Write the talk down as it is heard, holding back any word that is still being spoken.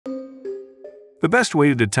The best way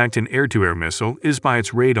to detect an air-to-air missile is by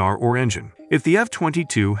its radar or engine. If the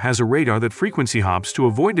F-22 has a radar that frequency hops to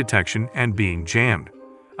avoid detection and being jammed,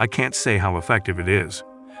 I can't say how effective it is.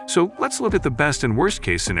 So let's look at the best and worst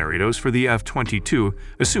case scenarios for the F-22,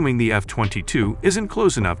 assuming the F-22 isn't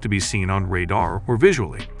close enough to be seen on radar or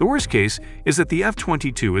visually. The worst case is that the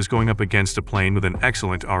F-22 is going up against a plane with an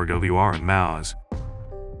excellent RWR and MAWS.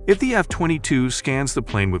 If the F-22 scans the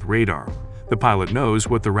plane with radar, the pilot knows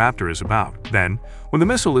what the Raptor is about. Then, when the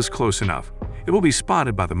missile is close enough, it will be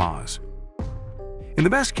spotted by the MAWS. In the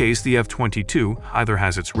best case, the F-22 either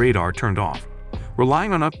has its radar turned off,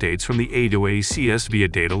 relying on updates from the AWACS via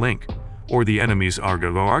data link, or the enemy's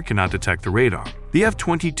RWR cannot detect the radar. The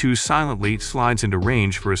F-22 silently slides into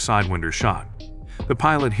range for a sidewinder shot. The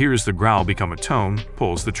pilot hears the growl become a tone,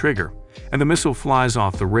 pulls the trigger, and the missile flies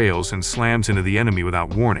off the rails and slams into the enemy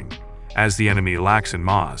without warning, as the enemy lacks in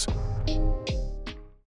MAWS.